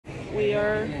We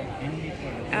are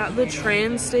at the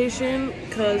train station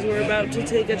because we're about to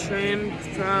take a train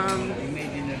from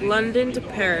London to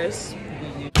Paris.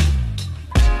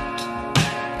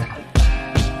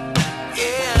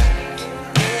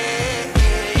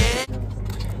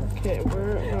 Okay,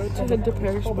 we're about to head to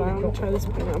Paris, but I'm gonna try this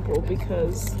pineapple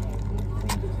because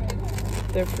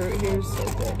their fruit here is so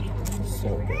good. So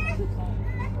good.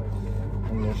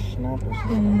 And the snap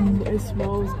is It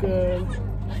smells good.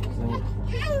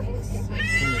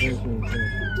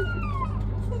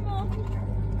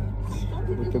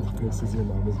 Look at the places your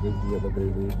mom is making of the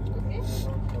baby.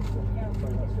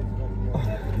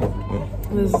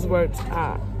 This is where it's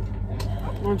at.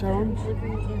 Want to try one?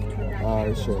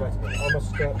 Sure.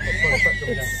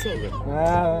 It's so good.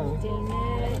 Ah. Dang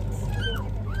it.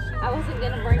 I wasn't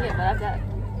gonna bring it, but I've got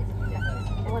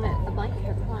a blanket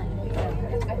for the plane. Yeah,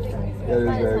 it is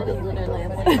very good. Literally a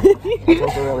blanket. It's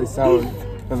also really sour,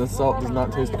 and the salt does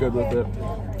not taste good with it.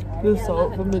 The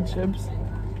salt from the chips.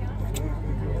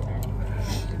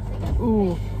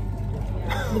 Ooh.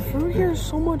 The fruit here is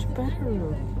so much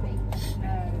better.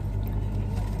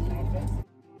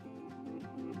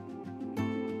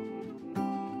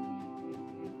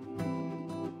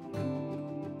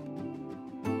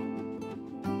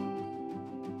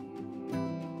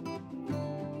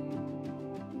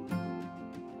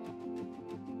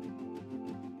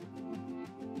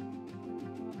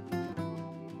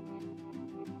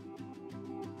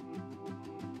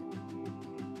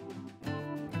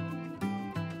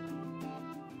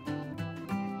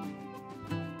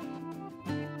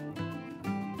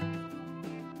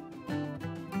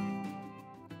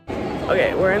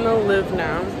 Okay, we're in the Louvre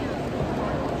now.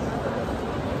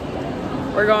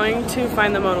 We're going to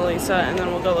find the Mona Lisa and then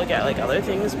we'll go look at like other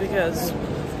things because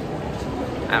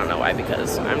I don't know why,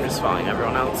 because I'm just following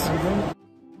everyone else.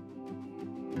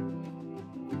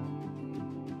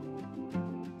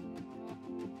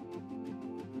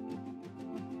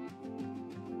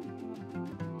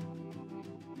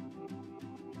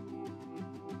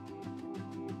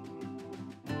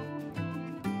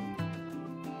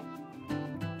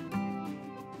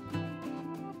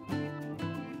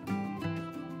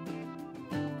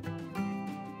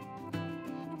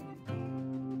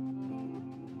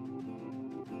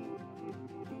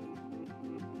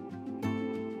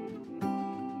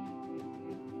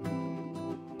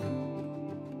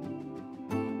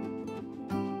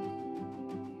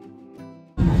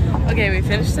 Okay, we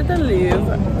finished at the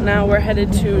Louvre. Now we're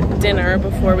headed to dinner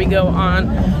before we go on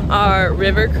our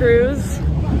river cruise,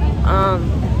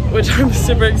 which I'm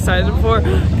super excited for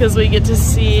because we get to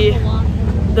see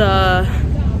the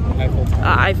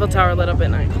Eiffel Tower lit up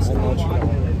at night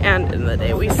and in the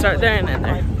day. We start there and end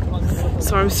there.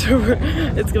 So I'm super,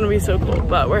 it's gonna be so cool.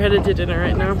 But we're headed to dinner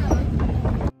right now.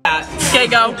 Okay,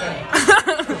 go.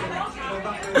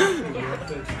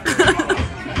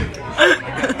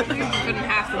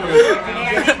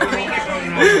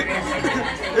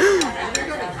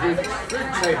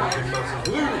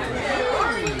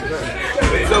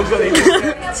 It's so funny.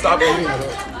 Stop eating it.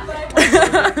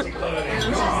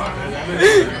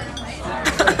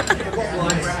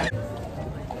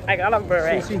 I got a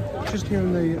beret. See, just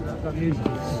hearing that music,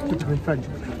 it's in French.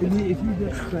 If you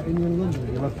get that in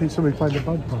London, you'll have somebody playing the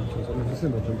bagpipes or something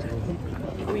similar to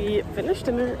it. We finished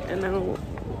dinner and now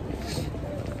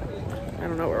I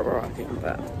don't know where we're walking,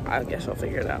 but I guess I'll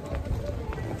figure it out.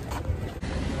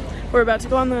 We're about to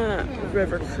go on the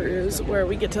river cruise where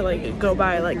we get to like go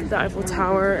by like the Eiffel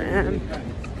Tower and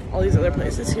all these other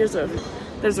places.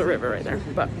 There's a river right there,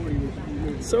 but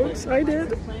so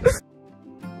excited.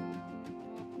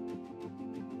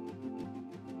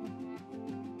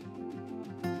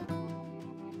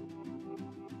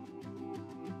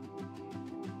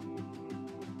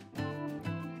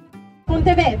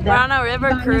 We're on a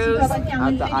river cruise.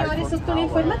 Sotto le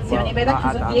informazioni verrà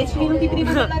chiuso 10 minuti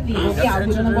prima dell'arrivo. Vi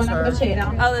auguro una buona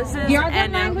crociera. Oh, this is The other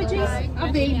languages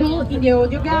available in the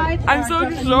audio guide. I'm so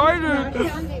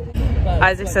excited.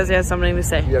 Isaac says he has something to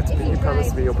say. You have to pinky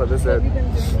promise me you'll put this in.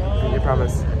 Pinky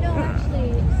promise.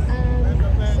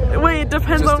 Wait, it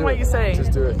depends on what you say.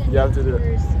 Just do it. You have to do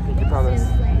it. Pinky promise.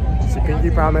 See, pinky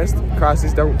promised.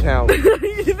 Crosses don't count.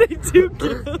 They do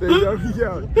count. They don't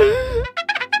count.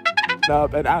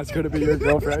 Up and ask her to be your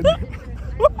girlfriend.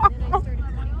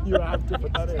 You have to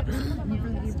put that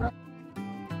in.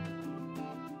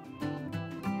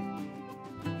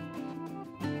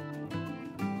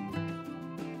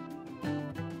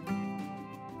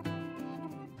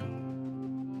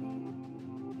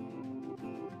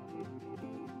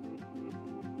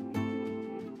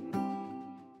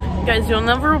 Guys, you'll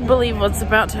never believe what's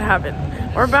about to happen.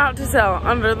 We're about to sail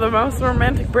under the most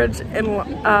romantic bridge in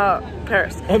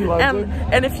Paris. In London.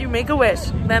 And if you make a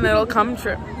wish, then it'll come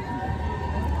true.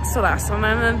 So that's what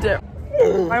I'm gonna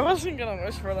do. I wasn't gonna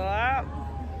wish for that.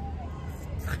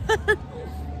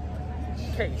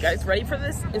 Okay, you guys ready for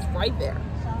this? It's right there.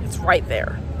 It's right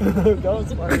there. That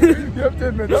was funny. You have to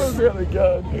admit, that was really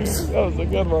good. That was a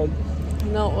good one.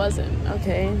 No, it wasn't.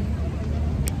 Okay.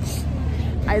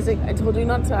 Isaac, I told you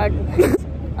not to act.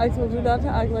 I told you not to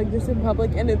act like this in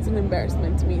public, and it's an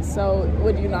embarrassment to me. So,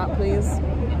 would you not, please?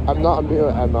 I'm not being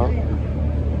with Emma.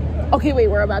 Okay, wait.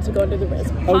 We're about to go into the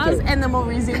risk. Pause, Okay. and then we'll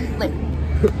resume later.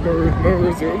 No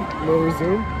resume. No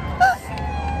resume.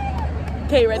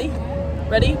 Okay, ready?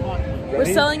 Ready? We're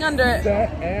Ready, sailing under it.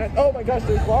 set, and oh my gosh,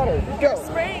 there's water. Go.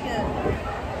 Spraying it.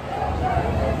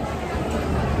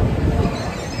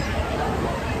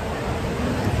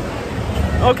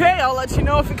 Okay, I'll let you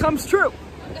know if it comes true.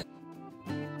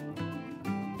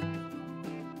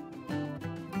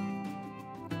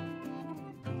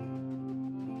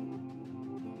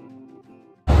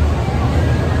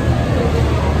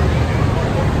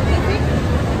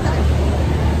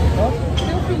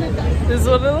 This is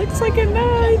what it looks like at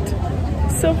night.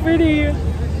 So pretty.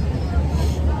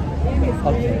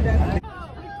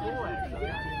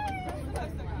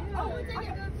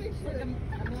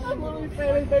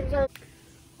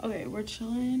 Okay, we're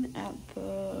chilling at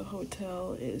the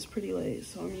hotel. It is pretty late,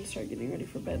 so I'm gonna start getting ready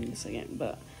for bed in a second,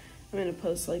 but I'm gonna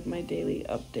post like my daily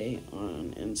update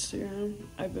on Instagram.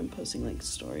 I've been posting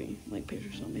like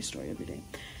pictures on my story every day,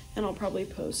 and I'll probably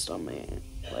post on my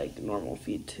like normal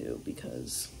feed too,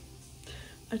 because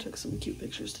I took some cute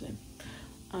pictures today,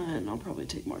 and I'll probably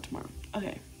take more tomorrow.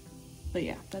 Okay, but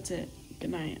yeah, that's it.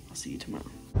 Good night. I'll see you tomorrow.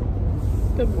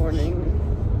 Good morning.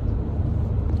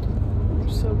 I'm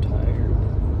so tired.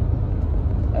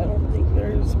 I don't think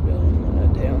there's been a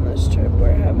day on this trip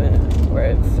where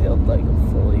it felt like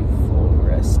fully full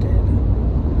rested,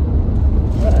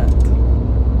 but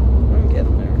I'm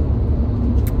getting there.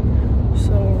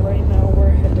 So right now we're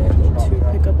headed to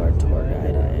pick up our tour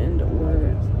guide, and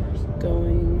we're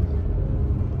going,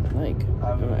 like,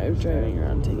 I'm driving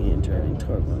around driving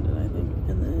toward London, I think,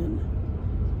 and then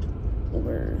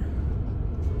we're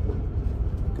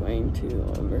going to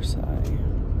Versailles,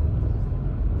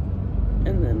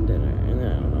 and then dinner, and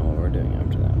then I don't know what we're doing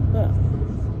after that, but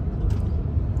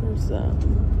there's that.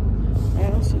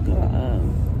 I also got a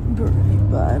beret,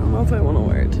 but I don't know if I want to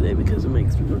wear it today because it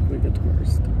makes me look like a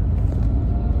tourist.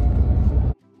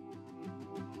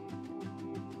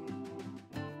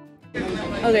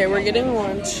 Okay, we're getting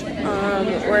lunch.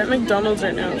 We're at McDonald's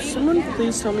right now. Someone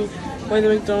please tell me why the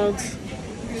McDonald's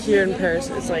here in Paris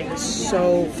is like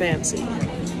so fancy.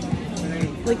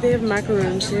 Like they have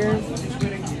macaroons here.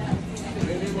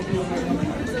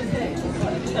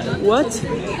 What?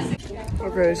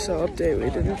 Okay, so update. We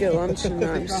didn't get lunch and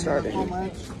now I'm starving.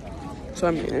 So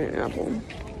I'm eating an apple.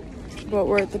 But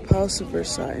we're at the Palace of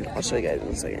Versailles. I'll show you guys in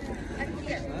a second.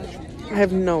 I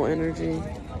have no energy.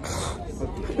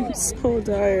 I'm so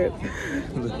tired.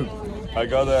 I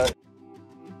got that.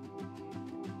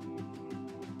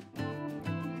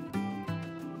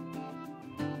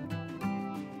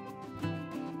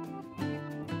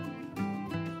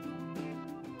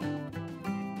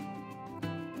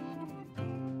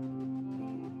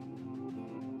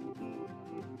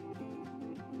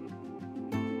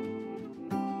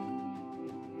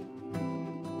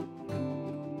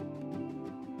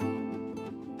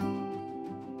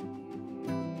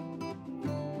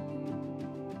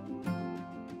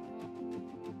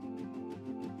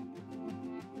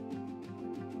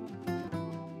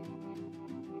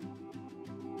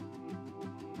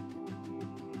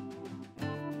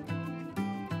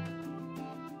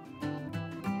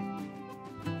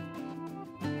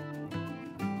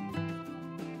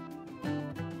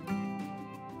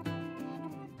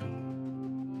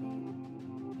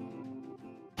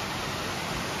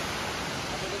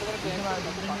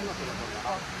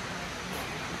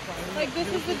 Like this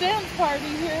is the dance party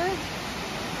here.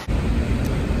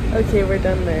 Okay, we're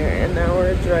done there, and now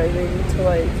we're driving to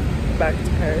back to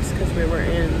Paris because we were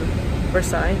in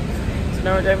Versailles. So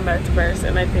now we're driving back to Paris,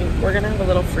 and I think we're gonna have a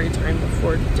little free time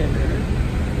before dinner.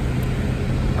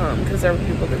 Because there were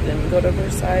people that didn't go to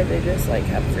Versailles, they just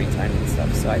had free time and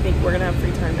stuff. So I think we're gonna have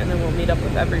free time, and then we'll meet up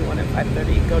with everyone at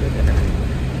 5:30 and go to dinner.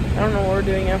 I don't know what we're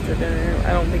doing after dinner.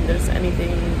 I don't think there's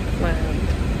anything planned.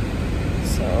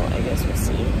 So I guess we'll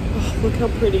see. Oh, look how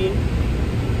pretty.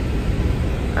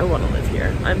 I want to live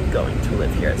here. I'm going to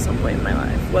live here at some point in my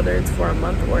life. Whether it's for a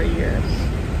month or a year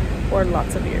or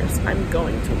lots of years, I'm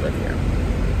going to live here.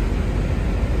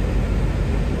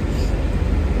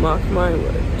 Mark my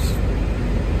words.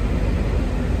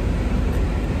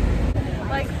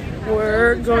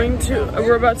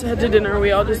 We're about to head to dinner.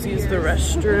 We all just used the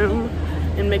restroom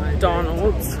in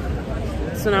McDonald's.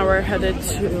 So now we're headed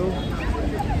to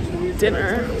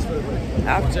dinner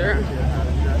after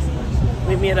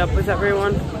we meet up with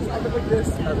everyone.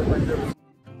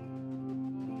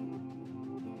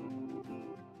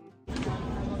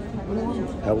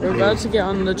 We're about to get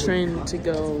on the train to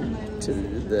go to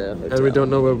the hotel. And we don't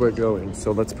know where we're going,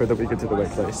 so let's pray that we get to the right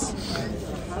place.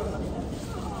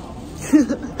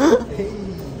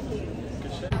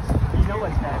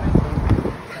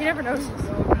 He never knows.